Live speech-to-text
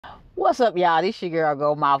What's up, y'all? This your girl,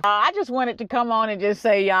 Goldmouth. I just wanted to come on and just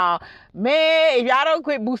say, y'all, man, if y'all don't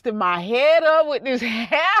quit boosting my head up with this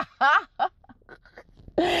hair.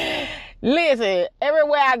 Listen,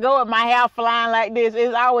 everywhere I go with my hair flying like this,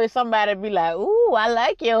 it's always somebody be like, ooh, I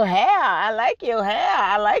like your hair. I like your hair.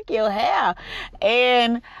 I like your hair.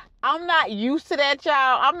 And I'm not used to that, y'all.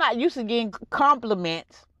 I'm not used to getting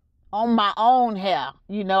compliments on my own hair.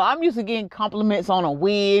 You know, I'm used to getting compliments on a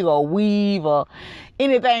wig or weave or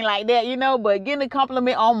anything like that, you know, but getting a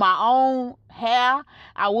compliment on my own hair,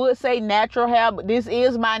 I would say natural hair, but this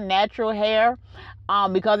is my natural hair.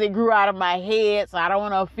 Because it grew out of my head, so I don't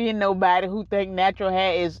want to offend nobody who think natural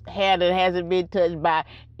hair is hair that hasn't been touched by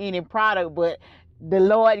any product, but the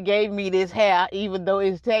Lord gave me this hair, even though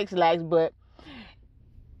it's Tex-Lax. But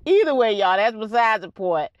either way, y'all, that's besides the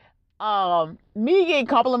point. Me getting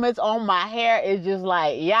compliments on my hair is just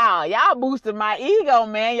like, y'all boosting my ego,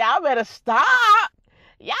 man. Y'all better stop.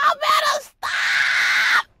 Y'all better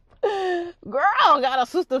stop. Girl, got a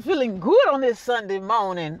sister feeling good on this Sunday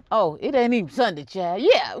morning. Oh, it ain't even Sunday, child.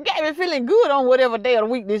 Yeah, got me feeling good on whatever day of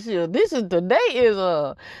the week this is. Today is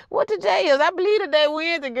what today is? I believe today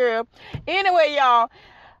Wednesday, girl. Anyway, y'all,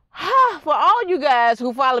 for all you guys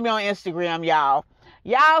who follow me on Instagram,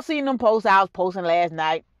 y'all seen them posts I was posting last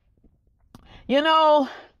night. You know,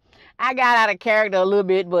 I got out of character a little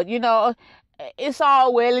bit, but you know, it's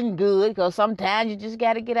all well and good, because sometimes you just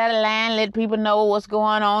got to get out of line, let people know what's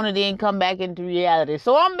going on, and then come back into reality.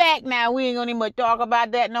 So I'm back now. We ain't gonna even talk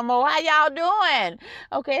about that no more. How y'all doing?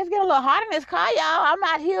 Okay, it's getting a little hot in this car, y'all. I'm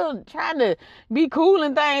out here trying to be cool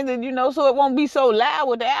and things, and you know, so it won't be so loud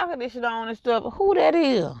with the air conditioner on and stuff. Who that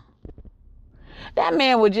is? That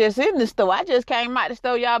man was just in the store. I just came out the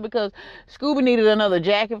store, y'all, because Scooby needed another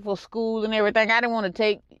jacket for school and everything. I didn't want to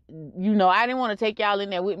take y'all in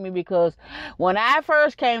there with me, because when I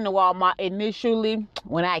first came to Walmart, initially,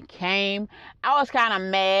 when I came, I was kind of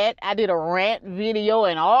mad. I did a rant video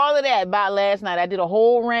and all of that about last night. I did a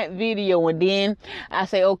whole rant video, and then I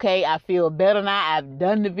say, okay, I feel better now. I've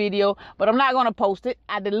done the video, but I'm not going to post it.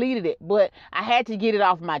 I deleted it, but I had to get it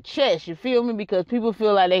off my chest. You feel me? Because people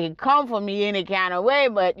feel like they can come for me any kind of way,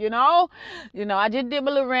 but you know, I just did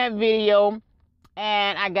my little rant video,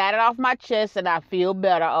 and I got it off my chest, and I feel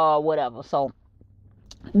better or whatever. So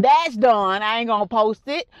that's done. I ain't gonna post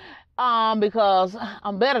it because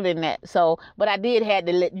I'm better than that. So, but I did have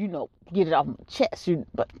to let you know, get it off my chest.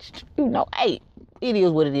 But you know, hey, it is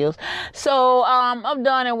what it is. So I'm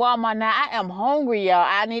done in Walmart now. I am hungry, y'all.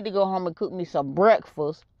 I need to go home and cook me some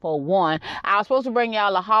breakfast. For one, I was supposed to bring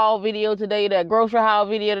y'all a haul video today, that grocery haul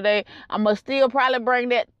video today. I must still probably bring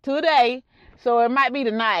that today. So it might be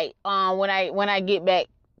tonight when I get back.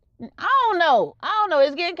 I don't know.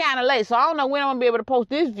 It's getting kind of late, so I don't know when I'm gonna be able to post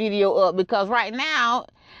this video up, because right now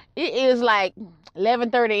it is like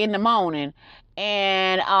 11:30 in the morning,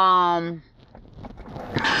 and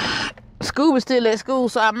school is still at school,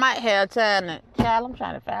 so I might have time to. Child, I'm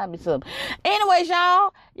trying to find me something. Anyways,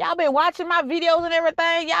 y'all been watching my videos and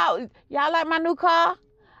everything. Y'all like my new car?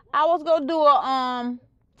 I was gonna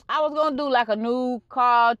do like a new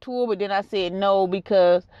car tour, but then I said no,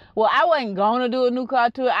 because, well, I wasn't gonna do a new car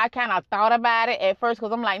tour. I kind of thought about it at first,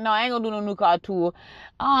 because I'm like, no, I ain't gonna do no new car tour.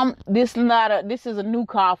 This is a new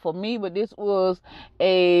car for me, but this was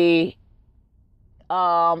a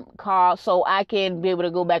car so I can be able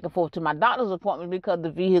to go back and forth to my doctor's appointment, because the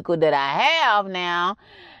vehicle that I have now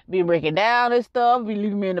be breaking down and stuff, be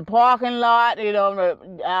leaving me in the parking lot, you know.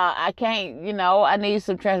 I can't, you know, I need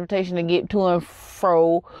some transportation to get to and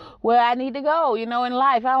fro where I need to go, you know, in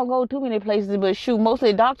life. I don't go too many places, but shoot,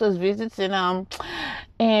 mostly doctor's visits, and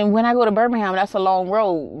when I go to Birmingham, that's a long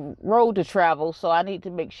road to travel, so I need to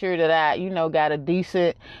make sure that I, you know, got a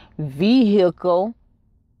decent vehicle,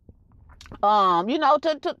 you know,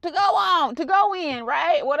 to go in,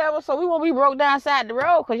 right? Whatever. So we won't be broke down side the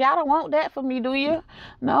road, because y'all don't want that for me, do you?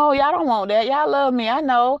 No, y'all don't want that. Y'all love me, I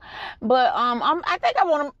know. But I think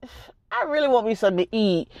I really want me something to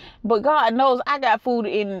eat. But God knows I got food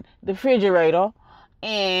in the refrigerator,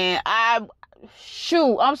 and I'm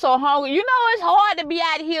so hungry. You know, it's hard to be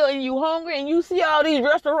out here and you hungry and you see all these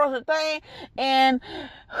restaurants and things. And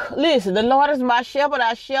listen, the Lord is my shepherd,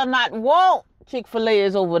 I shall not want. Chick-fil-A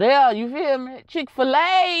is over there, you feel me?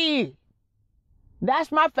 Chick-fil-A, that's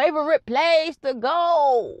my favorite place to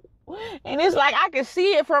go. And it's like I can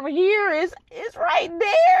see it from here. It's right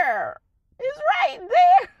there. It's right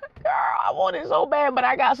there. Girl, I want it so bad, but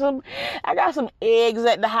I got some eggs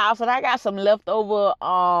at the house, and I got some leftover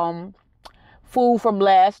food from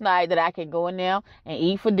last night that I can go in there and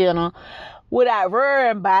eat for dinner without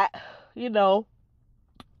worrying about, you know,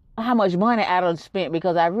 how much money I done spent,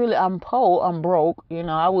 because I'm poor, I'm broke. You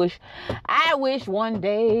know, I wish one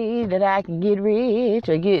day that I can get rich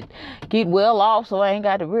or get well off so I ain't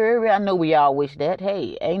got to worry. I know we all wish that.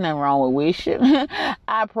 Hey, ain't nothing wrong with wishing.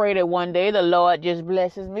 I pray that one day the Lord just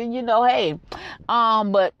blesses me, you know, hey.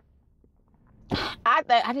 But I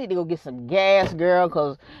think I need to go get some gas, girl,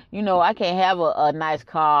 because, you know, I can't have a nice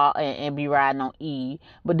car and be riding on E.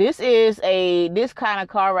 But this kind of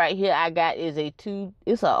car right here I got is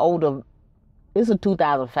it's a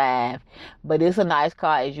 2005, but it's a nice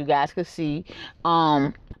car, as you guys can see.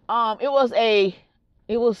 It was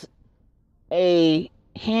a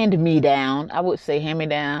hand-me-down. I would say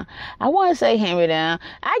hand-me-down. I want to say hand-me-down.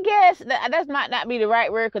 I guess that might not be the right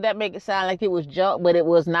word, because that make it sound like it was junk, but it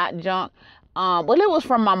was not junk. But it was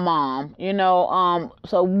from my mom, you know.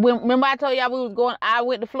 So remember I told y'all I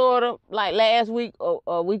went to Florida like last week or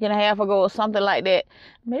a week and a half ago or something like that.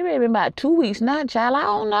 Maybe it been about 2 weeks now, child. I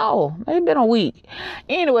don't know. Maybe been a week.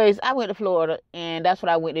 Anyways, I went to Florida, and that's what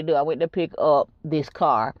I went to do. I went to pick up this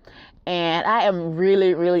car, and I am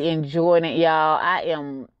really, really enjoying it, y'all. I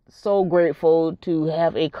am so grateful to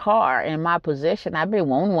have a car in my possession. I've been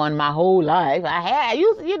wanting one my whole life.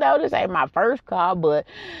 You know, this ain't my first car, but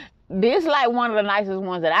this like one of the nicest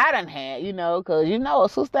ones that I done had, you know, because, you know, a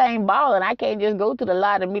sister ain't balling. I can't just go to the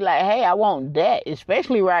lot and be like, hey, I want that,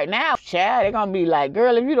 especially right now. Child, they're going to be like,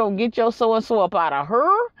 girl, if you don't get your so-and-so up out of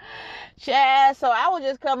her, child. So I was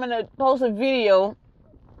just coming to post a video,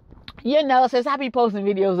 you know, since I be posting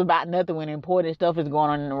videos about nothing when important stuff is going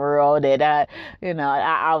on in the world that I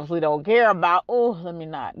obviously don't care about. Oh, let me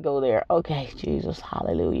not go there. Okay, Jesus,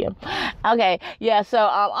 hallelujah. Okay, yeah, so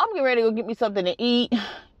I'm getting ready to go get me something to eat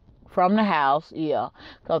from the house, yeah,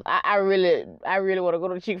 because I really want to go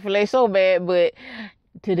to Chick-fil-A so bad, but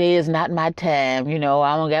today is not my time. You know,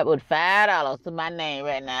 I only got about $5 to my name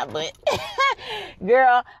right now, but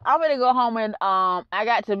girl, I'm gonna go home and I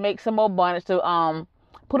got to make some more bonnets to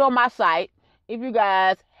put on my site. If you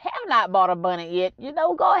guys have not bought a bonnet yet, you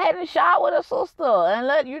know, go ahead and shop with a sister and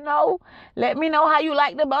let me know how you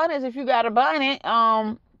like the bonnets. If you got a bonnet,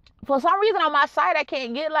 for some reason on my site, I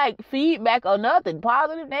can't get like feedback or nothing,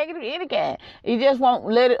 positive, negative, any kind. It just won't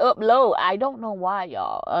let it upload. I don't know why,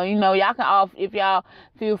 y'all. You know, y'all can if y'all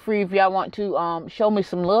feel free, if y'all want to show me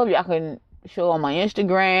some love, y'all can show on my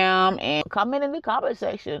Instagram and comment in the comment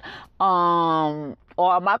section. Or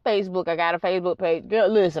my Facebook. I got a Facebook page. Girl,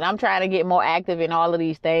 listen, I'm trying to get more active in all of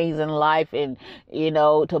these things in life, and, you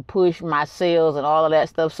know, to push my sales and all of that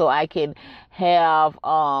stuff so I can have,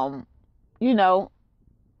 you know,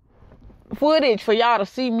 footage for y'all to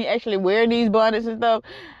see me actually wearing these bonnets and stuff,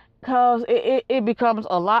 because it becomes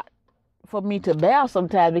a lot for me to bear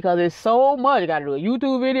sometimes, because it's so much. I gotta do a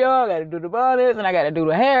YouTube video, I gotta do the bonnets, and I gotta do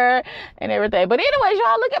the hair and everything. But anyways,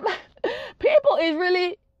 y'all, look at people is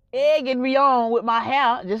really egging me on with my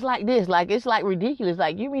hair just like this. Like, it's like ridiculous.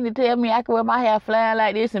 Like, you mean to tell me I can wear my hair flying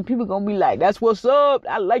like this and people gonna be like, that's what's up,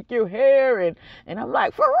 I like your hair, and I'm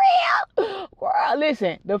like, for real? Girl,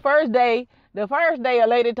 listen, the first day a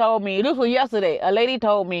lady told me, this was yesterday, a lady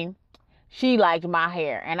told me she liked my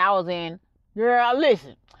hair, and I was in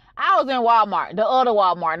Walmart, the other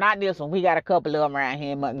Walmart, not this one. We got a couple of them around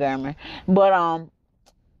here in Montgomery. But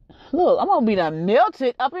look, I'm gonna be done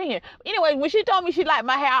melted up in here. Anyway, when she told me she liked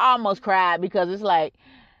my hair, I almost cried, because it's like,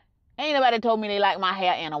 ain't nobody told me they like my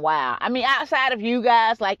hair in a while. I mean, outside of you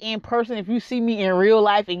guys, like in person, if you see me in real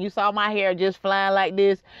life and you saw my hair just flying like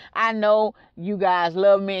this, I know you guys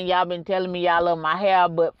love me and y'all been telling me y'all love my hair.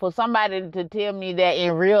 But for somebody to tell me that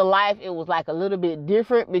in real life, it was like a little bit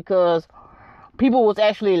different, because people was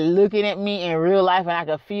actually looking at me in real life and I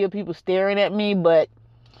could feel people staring at me. But,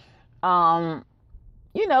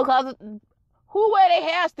 you know, because who wear their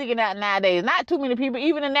hair sticking out nowadays? Not too many people.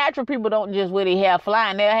 Even the natural people don't just wear their hair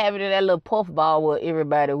flying. They'll have it in that little puff ball where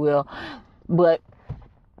everybody will. But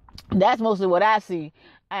that's mostly what I see.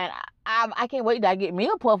 And I can't wait till I get me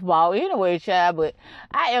a puff ball anyway, child. But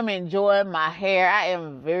I am enjoying my hair. I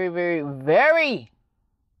am very, very, very,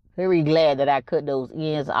 very glad that I cut those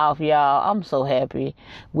ends off, y'all. I'm so happy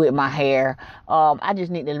with my hair. I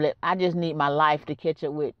just need my life to catch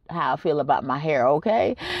up with how I feel about my hair,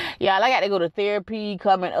 okay? Y'all, I got to go to therapy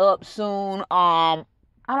coming up soon. I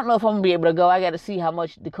don't know if I'm gonna be able to go. I got to see how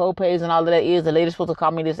much the co-pays and all of that is. The lady's supposed to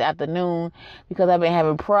call me this afternoon, because I've been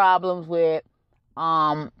having problems with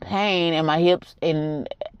pain in my hips and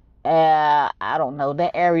I don't know,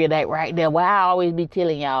 that area that right there where I always be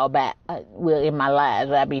telling y'all about, in my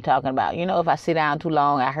lives, I be talking about, you know, if I sit down too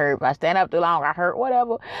long, I hurt. If I stand up too long, I hurt,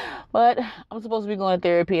 whatever. But I'm supposed to be going to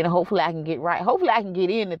therapy, and hopefully I can get right. Hopefully I can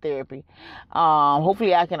get into therapy.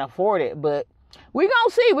 Hopefully I can afford it. But we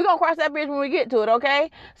gonna see. We gonna cross that bridge when we get to it, okay?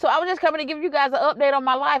 So I was just coming to give you guys an update on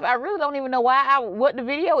my life. I really don't even know what the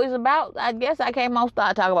video is about. I guess I came on,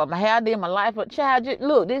 start talking about my hair, did my life, but child, just,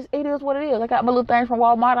 look, it is what it is. I got my little things from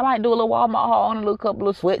Walmart. I might do a little Walmart haul on a little couple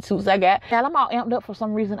of sweatsuits I got. Child, I'm all amped up for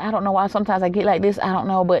some reason. I don't know why. Sometimes I get like this. I don't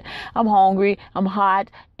know, but I'm hungry. I'm hot,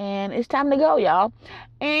 and it's time to go, y'all.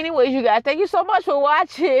 Anyways, you guys, thank you so much for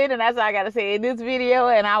watching, and that's all I gotta say in this video,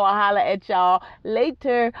 and I will holler at y'all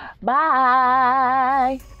later.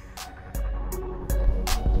 Bye.